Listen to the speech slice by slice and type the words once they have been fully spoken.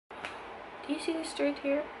Do you see the straight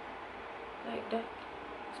hair? Like that?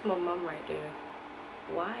 It's my mom right there.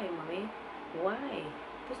 Why, mommy? Why?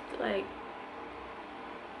 Just like,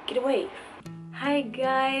 get away. Hi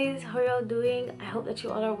guys, how y'all doing? I hope that you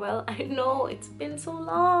all are well. I know it's been so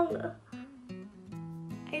long.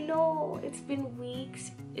 I know it's been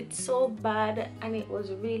weeks. It's so bad and it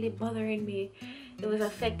was really bothering me. It was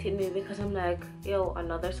affecting me because I'm like, yo,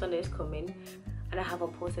 another Sunday is coming and I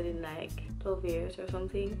haven't posted in like 12 years or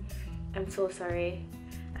something. I'm so sorry.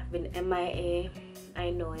 I've been MIA. I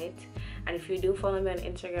know it. And if you do follow me on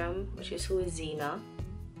Instagram, which is whoisZena,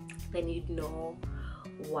 then you'd know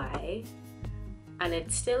why. And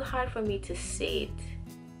it's still hard for me to say it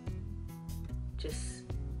just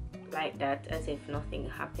like that, as if nothing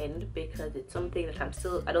happened, because it's something that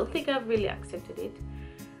I don't think I've really accepted it,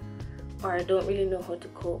 or I don't really know how to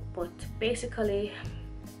cope. But basically,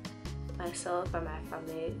 myself and my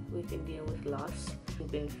family, we've been dealing with loss.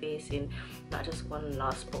 We've been facing not just one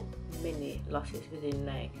loss, but many losses within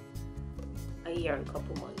like a year and a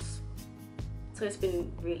couple months. So it's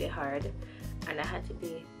been really hard, and I had to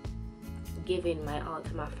be giving my all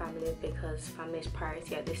to my family because family is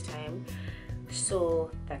priority at this time. So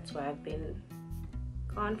that's why I've been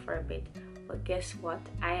gone for a bit. But guess what?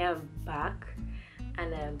 I am back,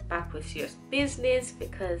 and I'm back with serious business,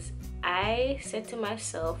 because I said to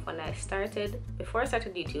myself when before I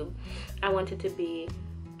started YouTube, I wanted to be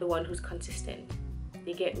the one who's consistent.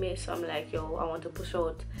 You get me? So I'm like, yo, I want to push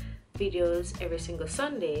out videos every single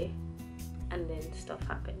Sunday, and then stuff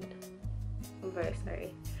happened. I'm very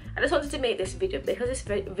sorry. I just wanted to make this video because this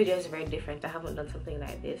video is very different. I haven't done something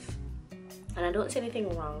like this, and I don't see anything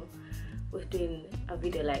wrong with doing a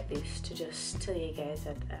video like this to just tell you guys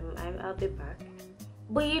that I'll be back.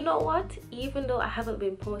 But you know what? Even though I haven't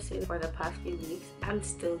been posting for the past few weeks, I'm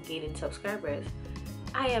still gaining subscribers.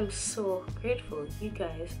 I am so grateful. You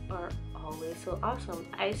guys are always so awesome.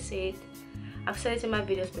 I've said it in my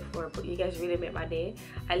videos before, but you guys really make my day.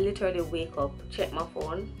 I literally wake up, check my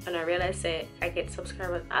phone, and I realize that I get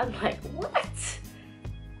subscribers. I'm like, what?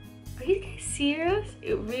 Are you guys serious?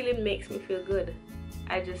 It really makes me feel good.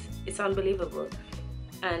 It's unbelievable.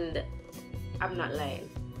 And I'm not lying.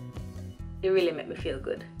 It really made me feel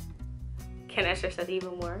good. Can I stress that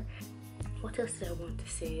even more? What else did I want to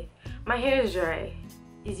say? My hair is dry,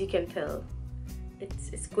 as you can tell.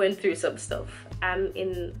 It's going through some stuff. I'm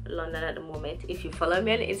in London at the moment. If you follow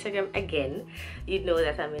me on Instagram again, you'd know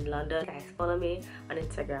that I'm in London. Guys, follow me on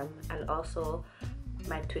Instagram and also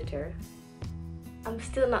my Twitter. I'm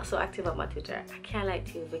still not so active on my Twitter. I can't lie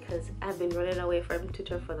to you, because I've been running away from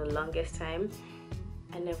Twitter for the longest time.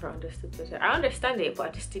 I never understood Twitter. I understand it, but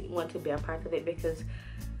I just didn't want to be a part of it, because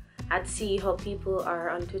I'd see how people are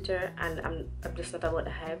on Twitter and I'm just not about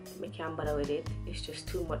the hype. I can't bother with it. It's just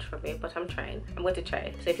too much for me, but I'm trying. I'm going to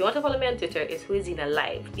try. So if you want to follow me on Twitter, it's whoisZena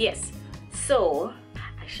live. Yes. So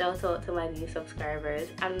I shout out to my new subscribers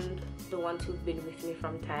and the ones who've been with me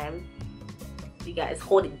from time. You guys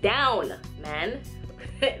hold it down, man.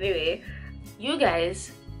 Anyway, you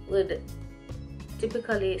guys would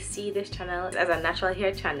typically see this channel as a natural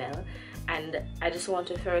hair channel, and I just want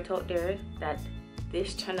to throw it out there that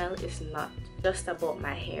this channel is not just about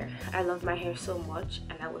my hair. I love my hair so much,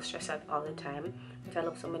 and I will stress that all the time, but I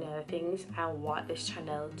love so many other things. I want this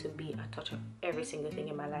channel to be a touch of every single thing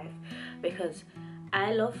in my life, because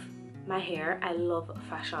I love my hair. I love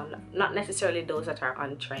fashion, not necessarily those that are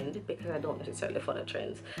on trend, because I don't necessarily follow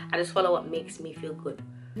trends. I just follow what makes me feel good.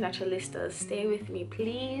 Naturalistas, stay with me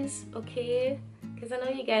please, okay? Because I know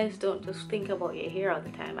you guys don't just think about your hair all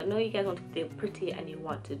the time. I know you guys want to feel pretty and you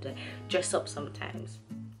want to dress up sometimes.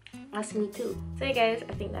 That's me too. So hey guys,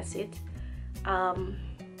 I think that's it. I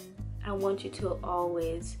want you to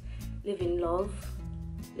always live in love,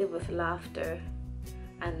 live with laughter,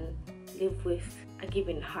 and live with a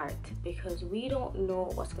giving heart, because we don't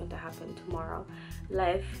know what's going to happen tomorrow.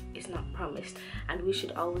 Life is not promised, and we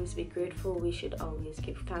should always be grateful. We should always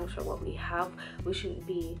give thanks for what we have. We shouldn't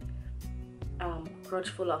be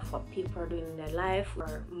grudgeful of what people are doing in their life,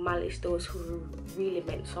 or malice those who really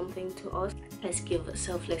meant something to us. Let's give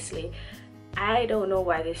selflessly. I don't know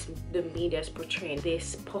why the media is portraying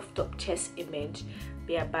this puffed up chest image,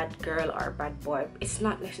 be a bad girl or a bad boy. It's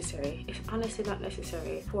not necessary. It's honestly not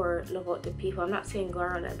necessary for love out the people. I'm not saying go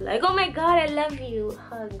around and be like, oh my god, I love you,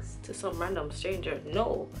 hugs to some random stranger.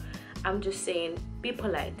 No, I'm just saying be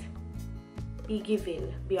polite, be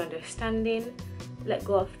giving, be understanding, let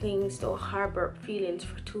go of things, don't harbor feelings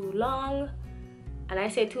for too long. And I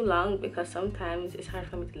say too long because sometimes it's hard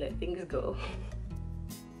for me to let things go.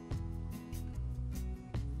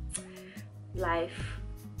 Life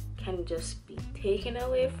can just be taken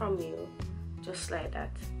away from you just like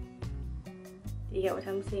that. You get what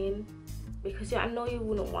I'm saying? Because yeah, I know you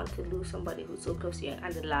wouldn't want to lose somebody who's so close to you,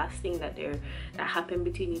 and the last thing that happened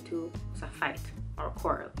between you two was a fight or a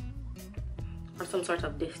quarrel or some sort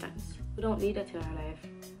of distance. We don't need that in our life.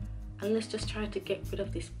 And let's just try to get rid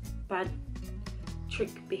of this bad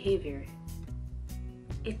trick behavior.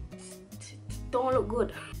 It don't look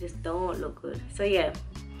good. Just don't look good. So yeah,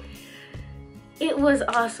 it was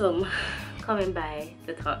awesome coming by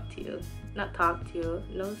to talk to you. Not talk to you,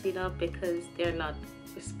 no, see not because they're not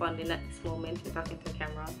responding at this moment. You're talking to the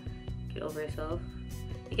camera. Get over yourself.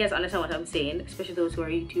 You guys understand what I'm saying, especially those who are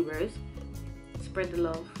YouTubers. Spread the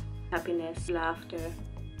love, happiness, laughter,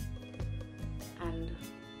 and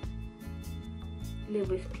live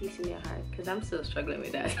with peace in your heart, because I'm still struggling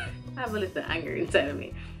with that. I have a little anger inside of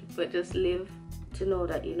me, but just live to know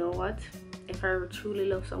that, you know what, if I truly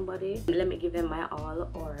love somebody, let me give them my all.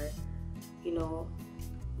 Or, you know,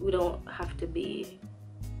 we don't have to be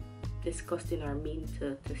disgusting or mean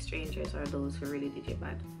to strangers or those who really did you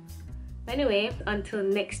bad. Anyway, until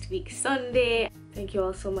next week Sunday, thank you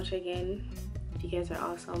all so much again. You guys are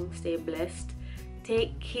awesome. Stay blessed,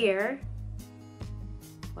 take care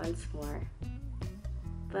once more.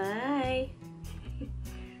 Bye.